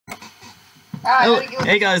Oh,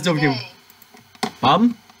 hey guys, don't forget. Yay.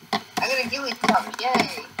 Pardon? I got a ghillie top,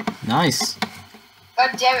 yay. Nice.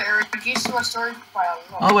 God damn it, it reduced my storage file.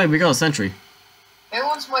 Oh wait, we got a sentry. Who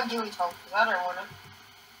wants my ghillie top? Because I don't want it.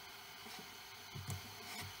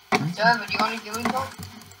 Java, do you want a ghillie top?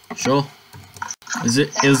 Sure. Is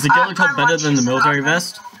the ghillie top better than the military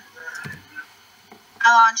vest?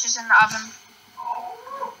 My lunch is in the oven.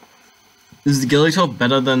 Is the ghillie top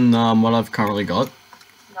better than what I've currently got?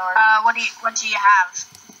 No. What do you have?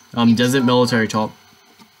 Desert military top.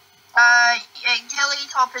 Yeah, ghillie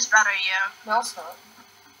top is better, yeah. No, it's not.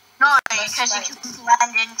 No, because it can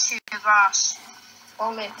blend into the grass.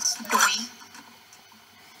 Oh, it's... Doi.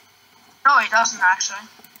 No, it doesn't actually.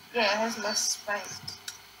 Yeah, it has less space.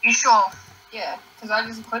 You sure? Yeah, because I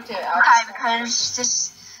just put it out. Okay, because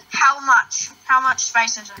this... How much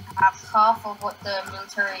space does it have? Half of what the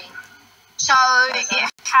military... So,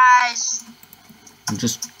 it has... I'm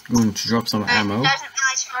just going to drop some ammo. The desert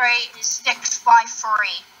military is 6 by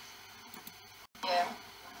 3. Yeah.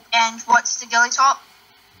 And what's the ghillie top?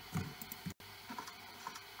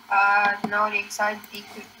 No, the excited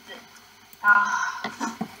decreased it.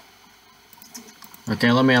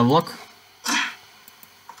 Okay, let me have a look.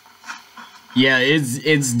 Yeah,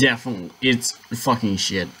 it's definitely, it's fucking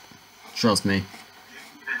shit. Trust me.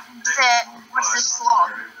 What's the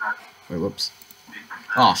slot? Wait, whoops.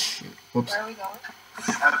 Oh shit. Whoops. Where are we going?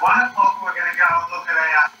 At 1 o'clock we're going to go and look at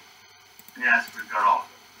our... Yes, we've got off.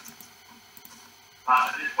 But I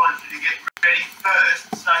just want you to get ready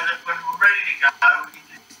first so that when we're ready to go, we can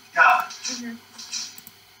just go.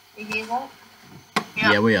 You hear that?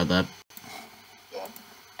 Yeah, we are that. Yeah.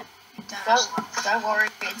 Don't. Don't worry,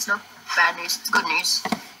 it's not bad news, it's good news.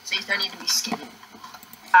 So you don't need to be scared.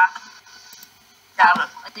 Damn it.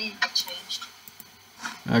 I need to get changed.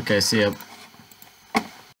 Okay, see ya.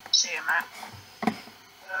 See you, mate.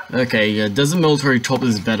 Okay, yeah, desert military top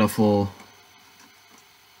is better for...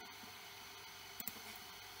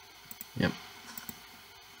 Yep.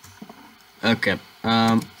 Okay,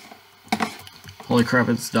 holy crap,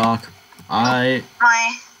 it's dark. I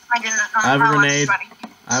have a grenade.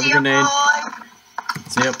 I have a grenade.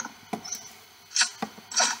 See ya.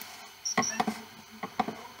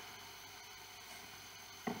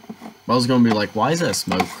 I was gonna be like, why is there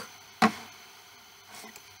smoke?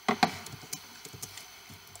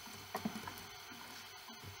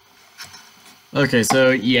 Okay, so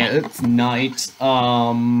yeah, it's night.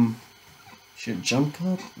 Should jump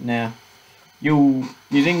cut? Nah. You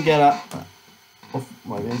didn't get up. Oh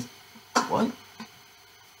my goodness. What?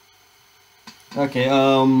 Okay,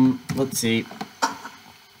 let's see.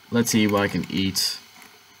 Let's see what I can eat.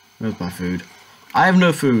 Where's my food? I have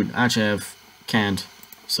no food. Actually, I have canned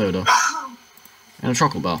soda and a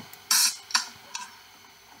chocolate bar.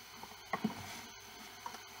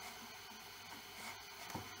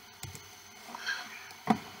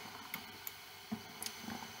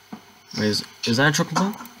 Wait, is that a chocolate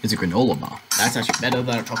bar? It's a granola bar. That's actually better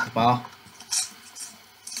than a chocolate bar.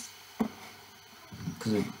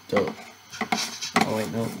 Cause it don't. Oh wait,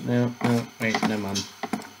 no, wait, never mind.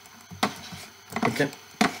 Okay.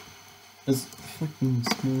 There's fucking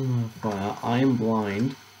small fire. I am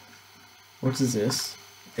blind. What is this?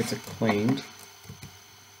 It's acclaimed.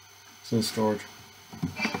 It's in storage.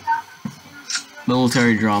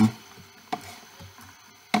 Military drum.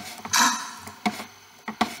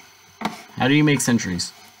 How do you make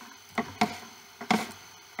sentries?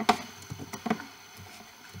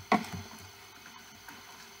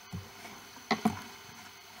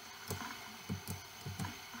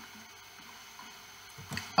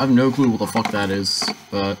 I have no clue what the fuck that is,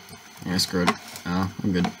 but yeah, screw it.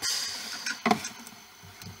 I'm good.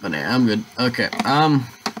 But yeah, I'm good. Okay,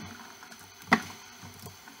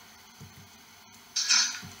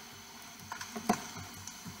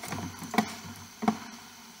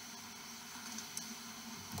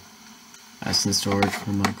 that's in storage for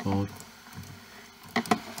my code.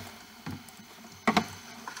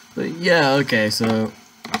 But yeah, okay, so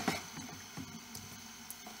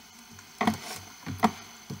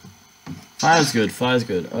fire's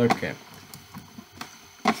good, okay.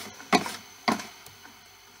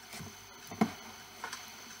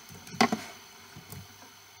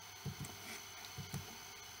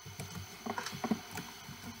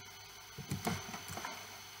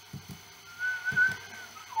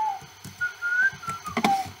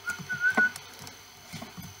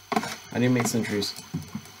 How do you make sentries?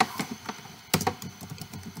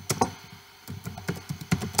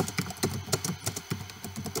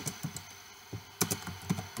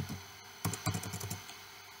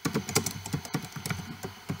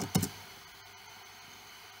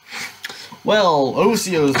 Well,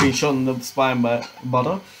 Ocio's been shot in the spine by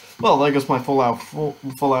butter. Well, there goes my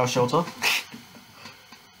fallout shelter.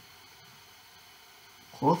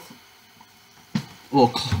 Cloth? Well,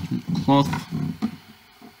 cloth.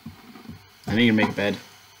 I need to make a bed.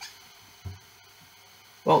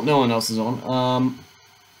 Well, no one else is on.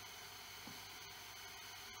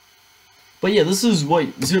 But yeah, this is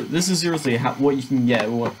seriously what you can get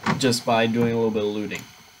just by doing a little bit of looting.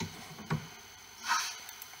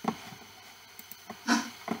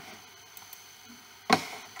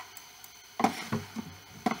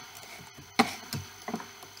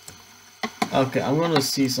 Okay, I'm gonna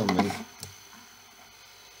see something.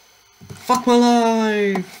 Fuck my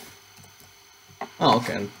life! Oh,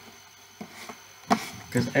 okay.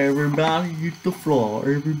 Cause everybody hit the floor,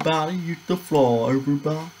 everybody hit the floor,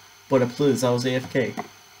 everybody. But please, I was AFK.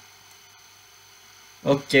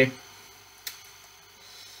 Okay.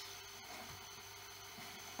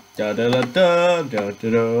 Da da da da da da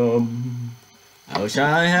da. I wish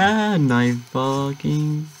I had night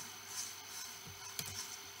fucking.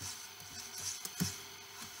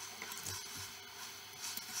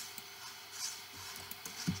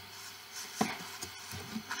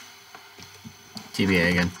 tbeh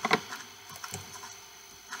again.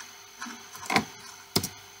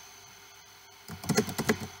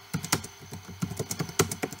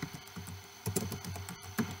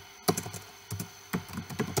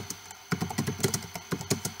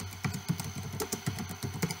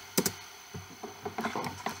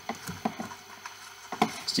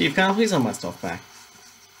 Steve, can I please have my stuff back?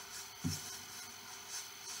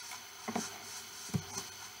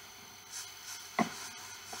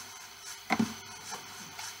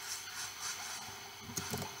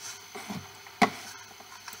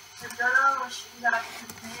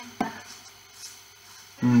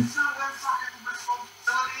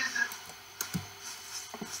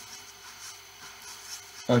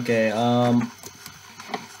 Okay,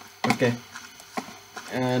 okay.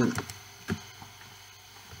 And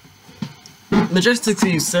Majestic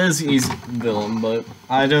Steve says he's a villain, but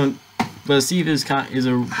I don't. But Steve is a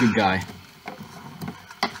good guy.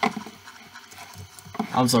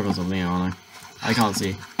 I'm stuck on something, aren't I? I can't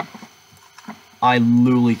see. I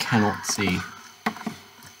literally cannot see.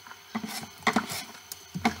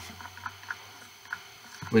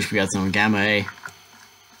 Wish we got some gamma A.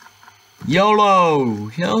 YOLO!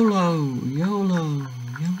 YOLO! YOLO!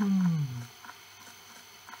 YOLO!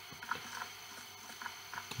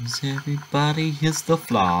 Cause everybody hits the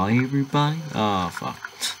floor, everybody. Oh, fuck.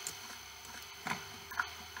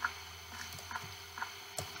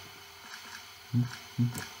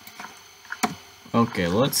 Okay,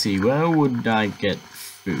 let's see. Where would I get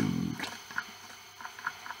food?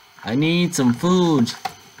 I need some food.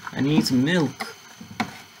 I need some milk.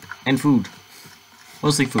 And food.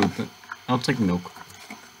 Mostly food, but I'll take milk.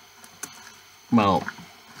 Well,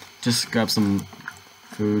 just grab some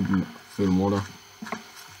food and water.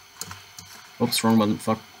 Oops, wrong button.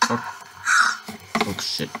 Fuck. Oh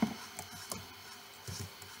shit.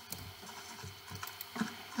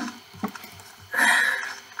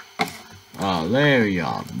 Oh, there you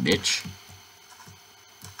are, bitch.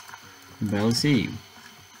 Barely see you.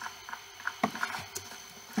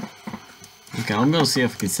 Okay, I'm gonna see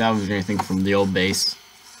if I can salvage anything from the old base.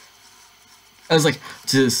 I was like,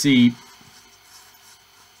 to see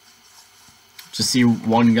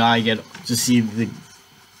one guy get, to see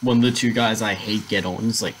one of the two guys I hate get on.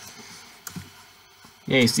 It's like,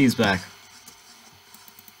 yay, Steve's back.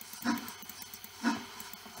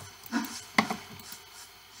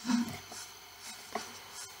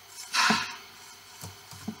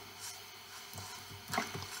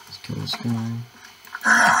 Let's kill this guy.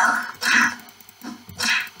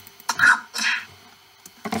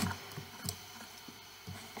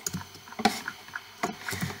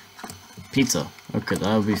 Pizza. Okay,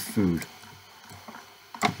 that'll be food.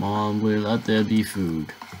 Mom, will let there be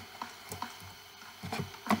food.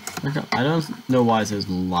 Okay, I don't know why it says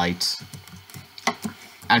light.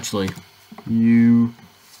 Actually, you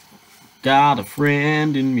got a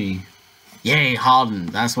friend in me. Yay, hardened.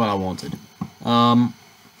 That's what I wanted.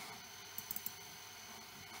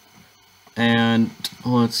 And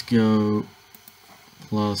let's go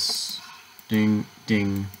plus ding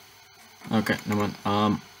ding. Okay, never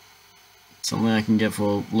mind. Something I can get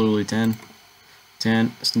for literally 10.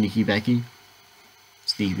 10, sneaky Becky.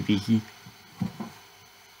 Sneaky beaky.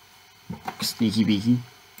 Sneaky beaky.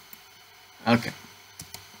 Okay.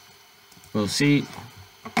 We'll see.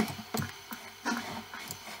 It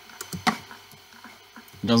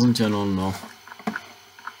doesn't turn on and off.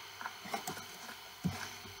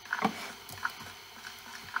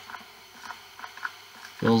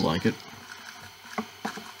 Feels like it.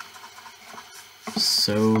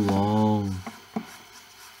 So long.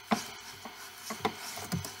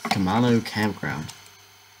 Kamano Campground.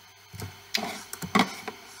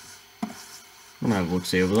 I'm gonna have a look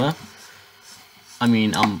see over there. I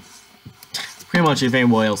mean, pretty much if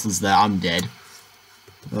anyone else is there, I'm dead.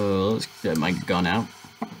 Let's get my gun out.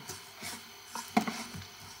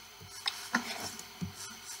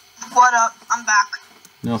 What up? I'm back.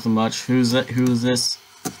 Nothing much. Who's that? Who is this?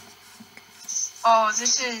 Oh,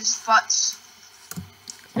 this is Butts.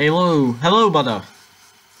 Hello, butter.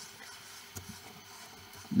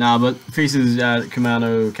 Nah, but this is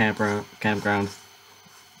Kamano Campground.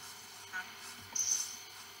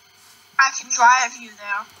 I can drive you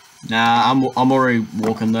there. Nah, I'm already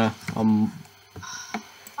walking there.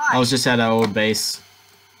 I was just at our old base.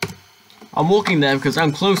 I'm walking there because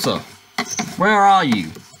I'm closer. Where are you?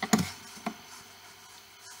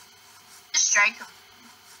 It's Jacob.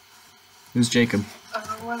 Who's Jacob?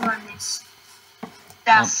 What do I miss?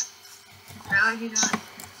 Death. Really? You don't?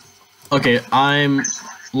 Okay, I'm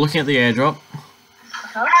looking at the airdrop.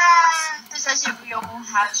 This says we all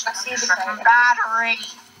have I see the freaking crate. battery.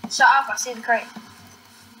 Shut up! I see the crate.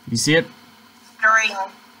 You see it? Battery.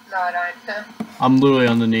 No, I don't. I'm literally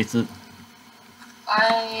underneath it. I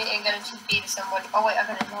am gonna TP to someone. Oh wait, I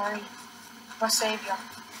got an MRE. My savior.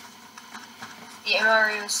 The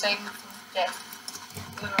MRE will save me from death.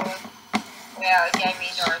 Literally. Wow, it gave me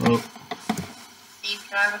an Oh, Steve,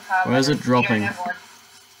 can I have a car? where is it You dropping? don't have one.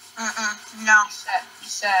 No. You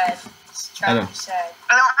said. It's I don't. Travis said.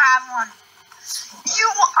 I don't have one. You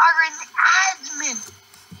are an admin.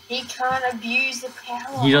 He can't abuse the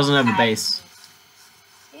power. He doesn't have a of base. admin.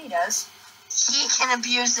 Yeah, he does. He can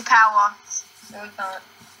abuse the power. No, he can't.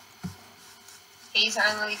 He's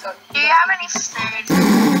only got. Do you have any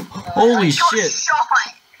food? Holy You got shit! shot.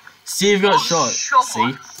 Steve got Oh, shot. shot.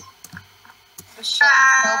 See? Was shot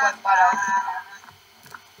in the by butter.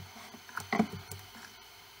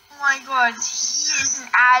 Oh my god, he is an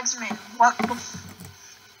admin. What the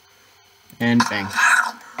And bang.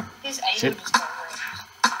 His Shit. aim just got wrecked.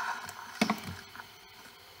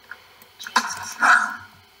 Jesus.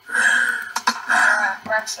 Alright,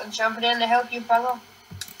 Rex, I'm jumping in to help you, brother.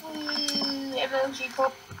 MLG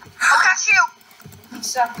Corp. I'll catch you. You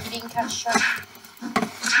suck, you didn't catch shot. You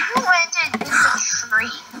landed in the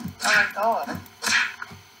tree. Oh my god.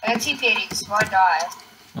 I got TP'd, so I die.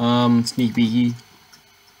 Sneak peeky.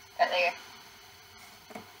 Right there.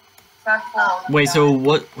 Back forward. Wait, so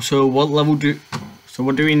what level so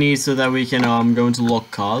what do we need so that we can go into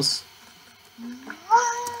locked cars?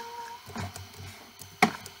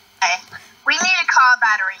 Okay. We need a car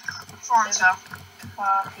battery. Fonzo.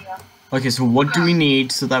 Here. Okay, so what do we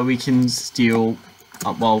need so that we can steal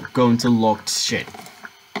go into locked shit?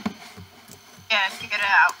 Yeah, get it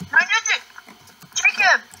out. No,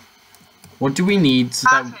 Jacob! What do we need so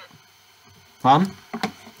that Pack it. Pardon?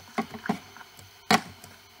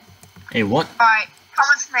 Hey, what? Alright, come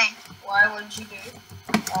with me. Why would you do?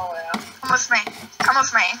 Oh well. Come with me. Come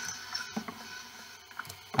with me.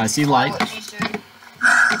 I see Why light. would you do?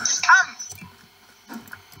 Just come.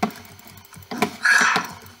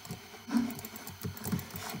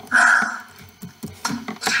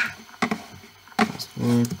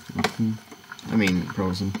 I mean,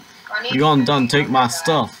 frozen. I need You gone to done, take my that.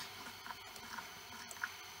 stuff.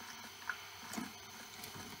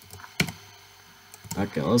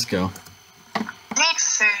 Okay, let's go. Need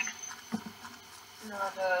food. No,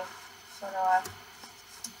 so do I.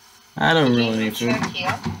 I don't You really can need food. check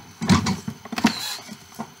here.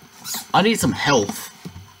 I need some health.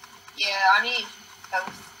 Yeah, I need help.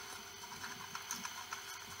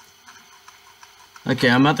 Okay,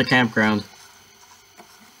 I'm at the campground.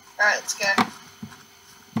 Alright, let's go.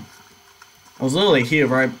 I was literally here,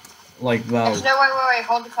 right? Like, about... Actually, no, wait,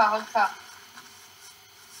 hold the car.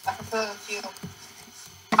 I can fill it with fuel.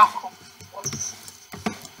 Oh, cool.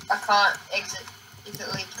 I can't exit leave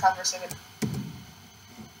the car for a second.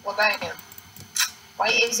 What about him?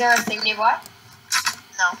 Wait, is there a thing nearby?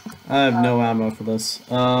 No. I have no ammo for this.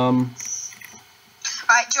 Alright,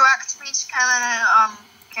 direct me to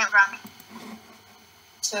campground.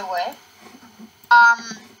 To where?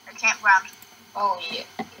 A campground. Oh, yeah.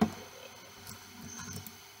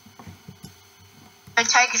 I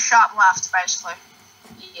take a sharp left, basically.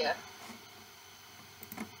 Yeah.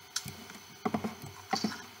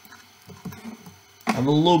 I have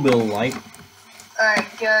a little bit of light. Alright,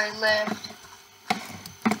 go left.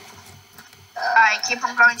 Alright, keep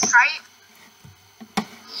on going straight.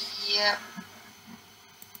 Yeah.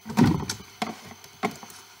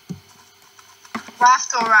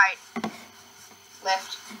 Left or right?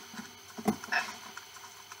 Left.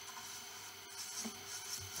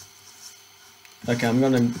 Okay, I'm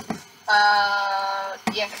gonna.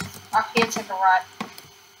 Yeah, up here, take a right.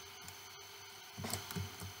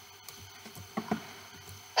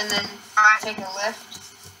 And then take a left.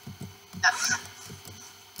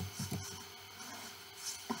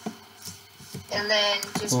 And then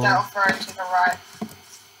just go off road, take a right.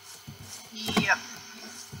 Yep.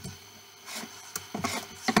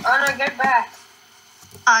 Oh no, go back.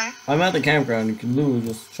 I'm at the campground. You can literally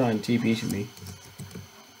just try and TP to me.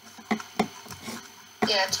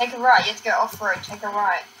 Yeah, take a right. You have to go off road. Take a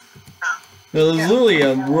right. No, there's literally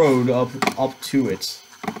a road up to it.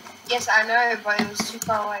 Yes, I know, but it was too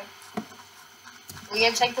far away. We're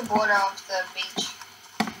gonna take the border off the beach.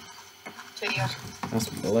 To you. That's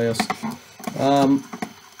hilarious.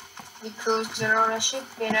 We cruised on a ship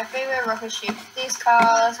in a favorite rocket ship. These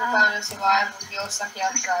cars are bound to survive with your sucky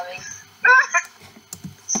out driving.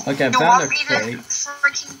 Okay, You found want a me to crate.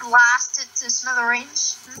 freaking blast it to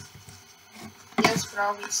smithereens? Yes, but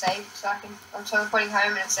I'll be safe, so I'm teleporting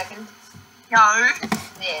home in a second. No.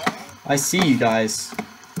 Yeah. I see you guys.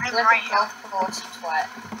 I'm Let right the here. golf course, you twat.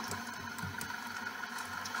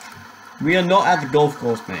 We are not at the golf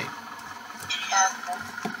course, mate. Okay.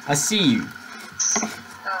 I see you.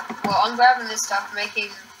 Well, I'm grabbing this stuff, making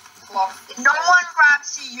cloth. No one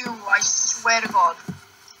grabs the U, I swear to God.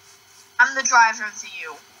 I'm the driver of the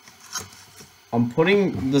U. I'm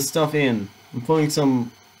putting the stuff in. I'm putting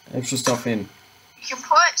some extra stuff in. You can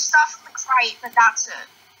put stuff in the crate, but that's it.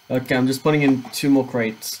 Okay, I'm just putting in 2 more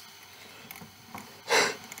crates.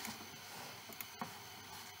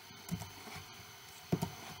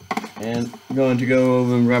 And I'm going to go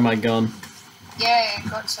over and grab my gun. Yeah,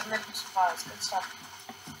 got some medical supplies, good stuff.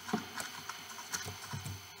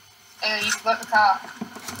 You forgot the car.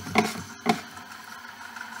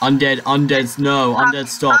 Undead, no, undead,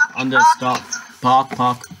 stop, undead, stop. Park.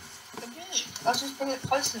 I did. Let's just bring it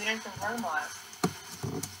closer, we don't have to run miles.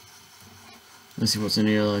 Let's see what's in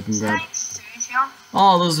here that I can grab. Thanks, Sergio.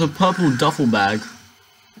 Oh, there's a purple duffel bag.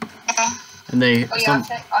 And they... Oh yeah,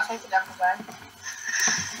 I'll take the duffel bag.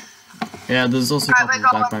 Yeah, there's also a couple of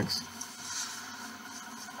backpacks.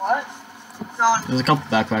 What? Go on. There's a couple of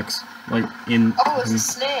backpacks. Like, in... Oh, it's a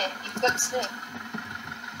snare. You've got the snare.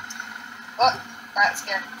 What? Right, let's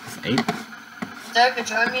go. 8? Doga,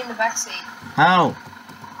 join me in the backseat. How?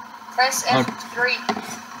 Press F3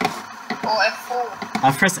 or F4.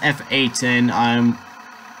 I press F8 and I'm...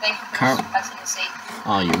 Thank you for passing the seat.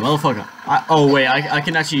 Oh, you motherfucker. Oh, wait, I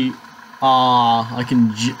can actually... I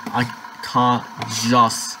can't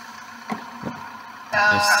just...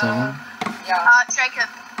 F7? Yeah.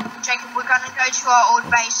 Jacob, we're gonna go to our old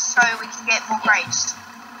base so we can get more crates.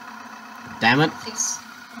 Damn it. Just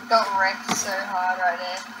got wrecked so hard right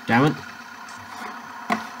there. Damn it.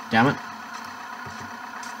 Damn it.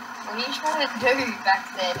 What are you trying to do back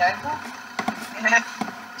there, Doga?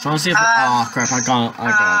 Trying to see if... oh, crap, I got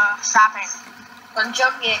it. Stopping. I'm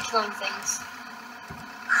jumping at killing things.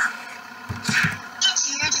 It's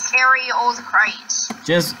you to carry all the crates.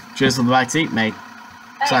 Cheers for the back seat, mate.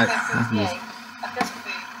 Hey, Sorry. I've got some food.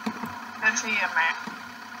 Good for you, man.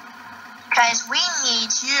 Because we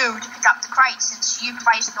need you to pick up the crates since you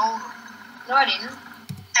placed all of them. No, I didn't.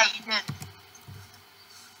 Yeah, you did.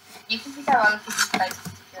 You can pick up other people's places.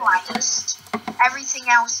 Lightest. Everything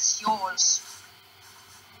else is yours.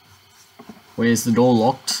 Wait, is the door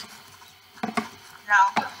locked?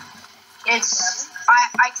 No. It's...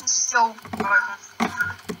 I can still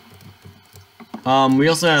open. We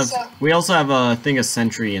also have a thing of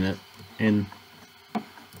sentry in it. And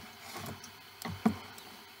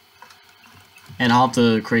half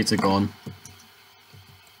the crates are gone.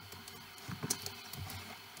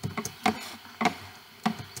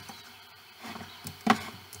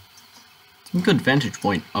 Some good vantage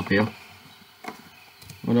point up here.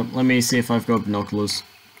 Hold up, let me see if I've got binoculars.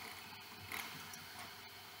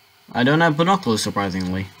 I don't have binoculars,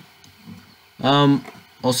 surprisingly.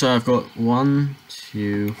 Also I've got 1,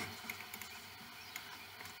 2...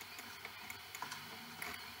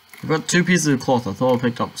 I've got 2 pieces of cloth. I thought I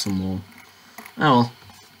picked up some more. Oh well.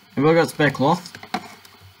 Have I got spare cloth?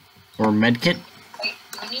 Or a med kit? Wait,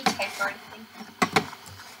 do we need tape or anything?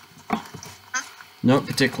 Not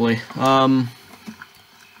particularly. I'm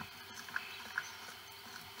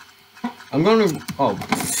gonna... Oh.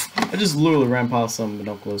 I just literally ran past some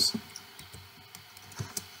binoculars.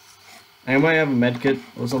 Anybody have a med kit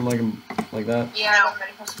or something like that? Yeah, I got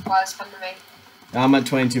medical supplies, come to me. I'm at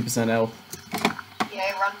 22% health.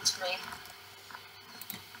 Yeah, run to me.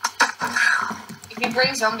 If you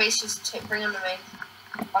bring zombies, just bring them to me.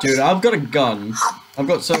 Dude, I've got a gun. I've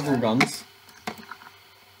got several guns.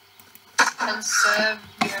 Conserve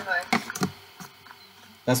your ammo.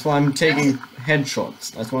 That's why I'm taking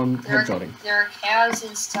headshots. That's why I'm headshotting. There are cows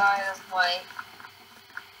inside of my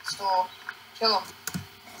store. Kill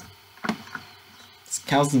them. There's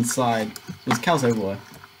cows inside. There's cows everywhere.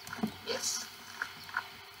 Yes.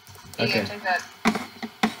 Okay. Take that.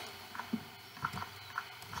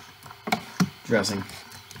 Dressing.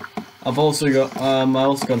 I've also got I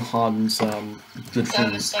also got hardened some good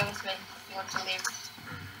Come food. stay with me if you want to leave.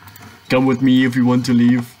 Come with me if you want to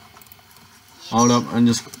leave. Hold up, I'm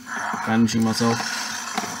just vanishing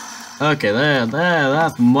myself. Okay, there,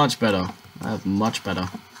 that's much better. That's much better.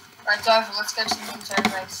 Right, Diver, let's go to the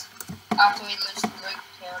Unturned race. After we lose the loot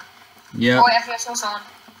town. Yeah. Oh, I think I saw someone.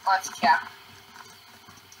 Oh, it's a cow.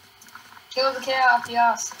 Kill the cow up the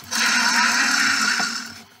ass.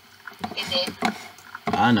 It did.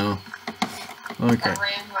 I know. Okay. I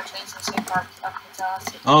ran my chains and so far up its ass.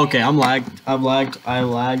 Okay, I'm lagged. I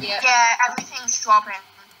lagged. Yeah, everything's dropping.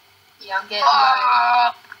 Yeah, I'm getting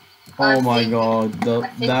low. Oh my god,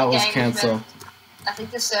 that was cancer. I think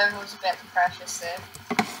the server was about to crash us there.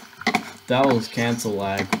 That was cancer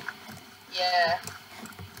lag. Yeah.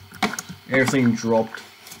 Everything dropped.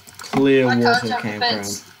 Clear I can't water jump the campground.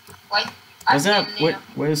 fence. Wait, Where's that? Wait,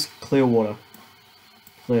 where's clear water?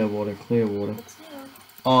 Clear water, clear water.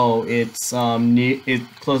 Oh, it's near. It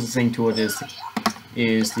closest thing to it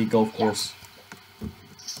is the golf course.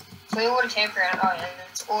 Clearwater campground. Oh yeah,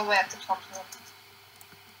 it's all the way up the top of it.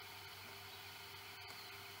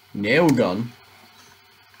 Nail gun.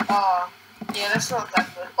 Oh, yeah, that's not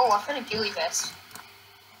that good. Oh, I found a ghillie vest.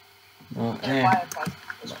 And a fire plug.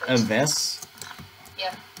 A vest?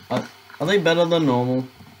 Yeah. Are they better than normal?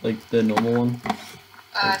 Like the normal one?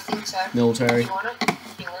 I think so. Military. You want it?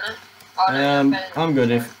 You want it? Oh, no, I'm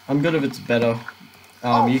good if it's better.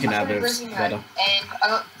 You can have it if it's better. And I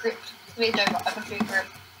got grip. Come here, Dover. I got you a grip.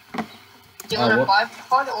 Do you want a what?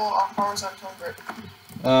 bipod or a horizontal grip?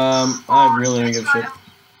 I really don't give a shit.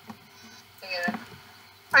 Together.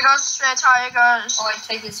 I got a spare tire, guys. Oh, wait,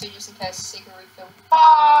 take this too, just in case. Secret refill. Oh,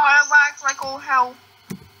 I lagged like all hell.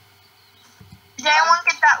 Did anyone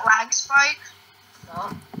get that lag spike?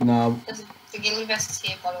 No. No. There's the ghillie vest is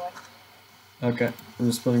here, by the way. Okay, I'm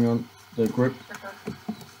just putting on the grip.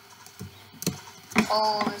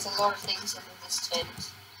 Oh, there's a lot of things in this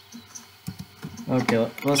tent. Okay,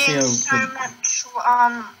 let's see how. There's so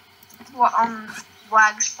much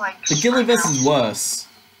lag spikes. The ghillie right vest now. is worse.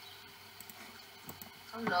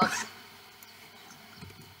 I'm not.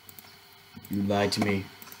 You lied to me.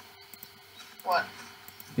 What?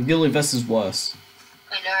 The ghillie vest is worse.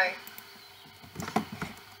 I know.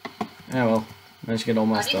 Yeah, well, managed to get all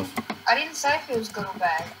my stuff. I didn't say if it was good or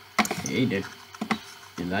bad. Yeah, you did.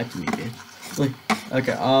 You lied to me, bitch.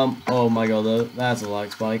 Okay, oh my god, that's a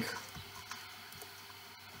lag spike.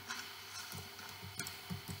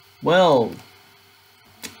 Well.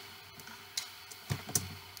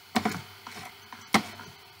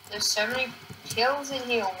 There's so many pills in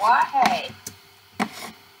here. Why?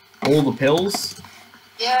 All the pills?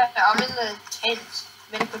 Yeah, I'm in the tent,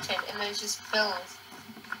 medical tent, and there's just pills.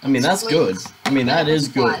 I mean, that's good. I mean, that is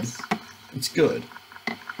good. It's good.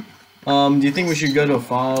 Do you think we should go to a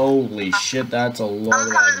fire? Holy shit, that's a lot I'm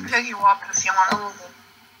of coming to items. pick you up if you want. Oh, good.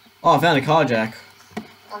 Oh, I found a car jack.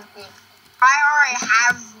 Oh, good. I already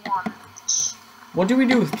have one. What do we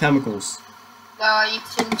do with chemicals? No, you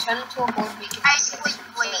can turn it to a board we can Basically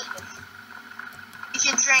bleach. If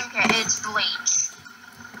you drink it, it's bleach.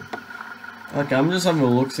 Okay, I'm just having a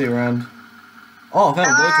look-see around. Oh, I found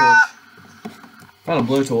a blowtorch. Found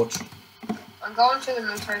a blowtorch. I'm going to the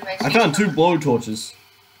military base. I found 2 blowtorches.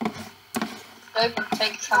 Nope, come with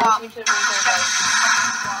me to the military base.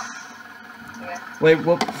 Yeah. Wait,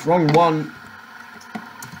 whoops, wrong one.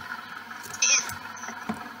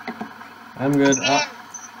 I'm good.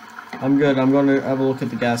 I'm good. I'm going to have a look at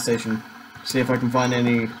the gas station. See if I can find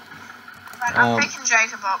any... I'm picking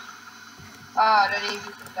Jacob up. Oh, I don't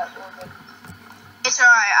even think that will good. It's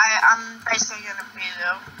alright, I'm basically gonna be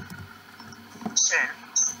there soon.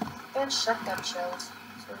 There's shotgun shells.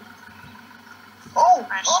 Oh!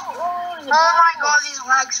 Nice. Oh, there's a Oh my blunt god, force. these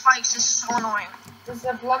lag spikes is so annoying. There's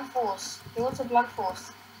a blunt force. He wants a blunt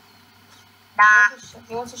force. Nah,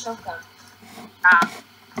 He wants a shotgun. nah.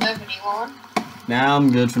 Nobody want one? Nah,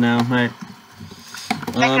 I'm good for now, mate.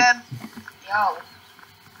 Jacob, Yo.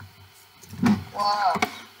 Wow.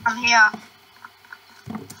 I'm here.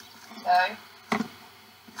 No.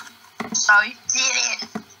 So you did it.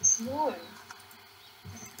 No.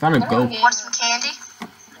 Found a I don't goat. get- Want some candy?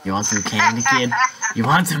 You want some candy, kid? You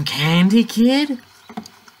want some candy, kid?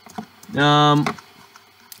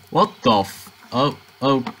 What the f... Oh,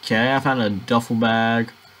 okay, I found a duffel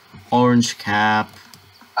bag, orange cap.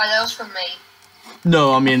 Oh, that was from me.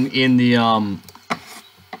 No, I mean in the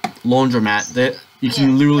laundromat. That you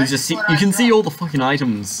can literally just see. You can see all the fucking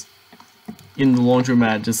items in the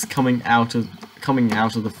laundromat just coming out of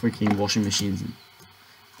the freaking washing machines.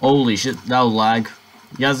 Holy shit, that was lag.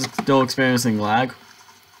 You guys are still experiencing lag?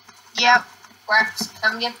 Yep. Perhaps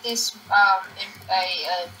come get this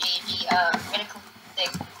medical thing.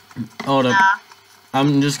 Hold up. Nah.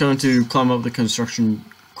 I'm just going to climb up the construction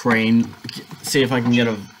crane, see if I can get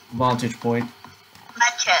a vantage point.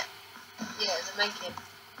 Medkit. Yeah, the med kit.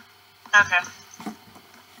 Okay.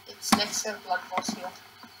 It's next to the blood force here.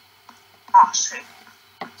 Oh, sweet.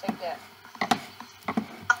 Take that.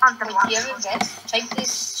 On the Wait, blood do you have a force. vest? Take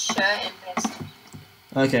this shirt and vest.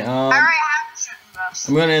 Okay, I already have a certain vest.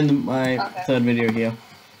 I'm gonna end my third video here.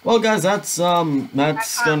 Well, guys, that's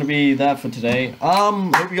gonna be that for today.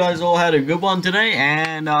 Hope you guys all had a good one today,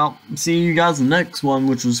 and I'll see you guys in the next one,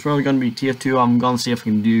 which was probably gonna be TF2. I'm gonna see if I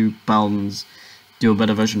can do Paladins, do a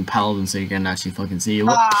better version of Paladin, so you can actually fucking see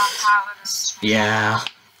what. Paladins. Yeah,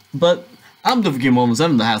 but I'm the Freaking Moment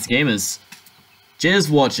 7, the House Gamers. Cheers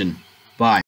for watching. Bye.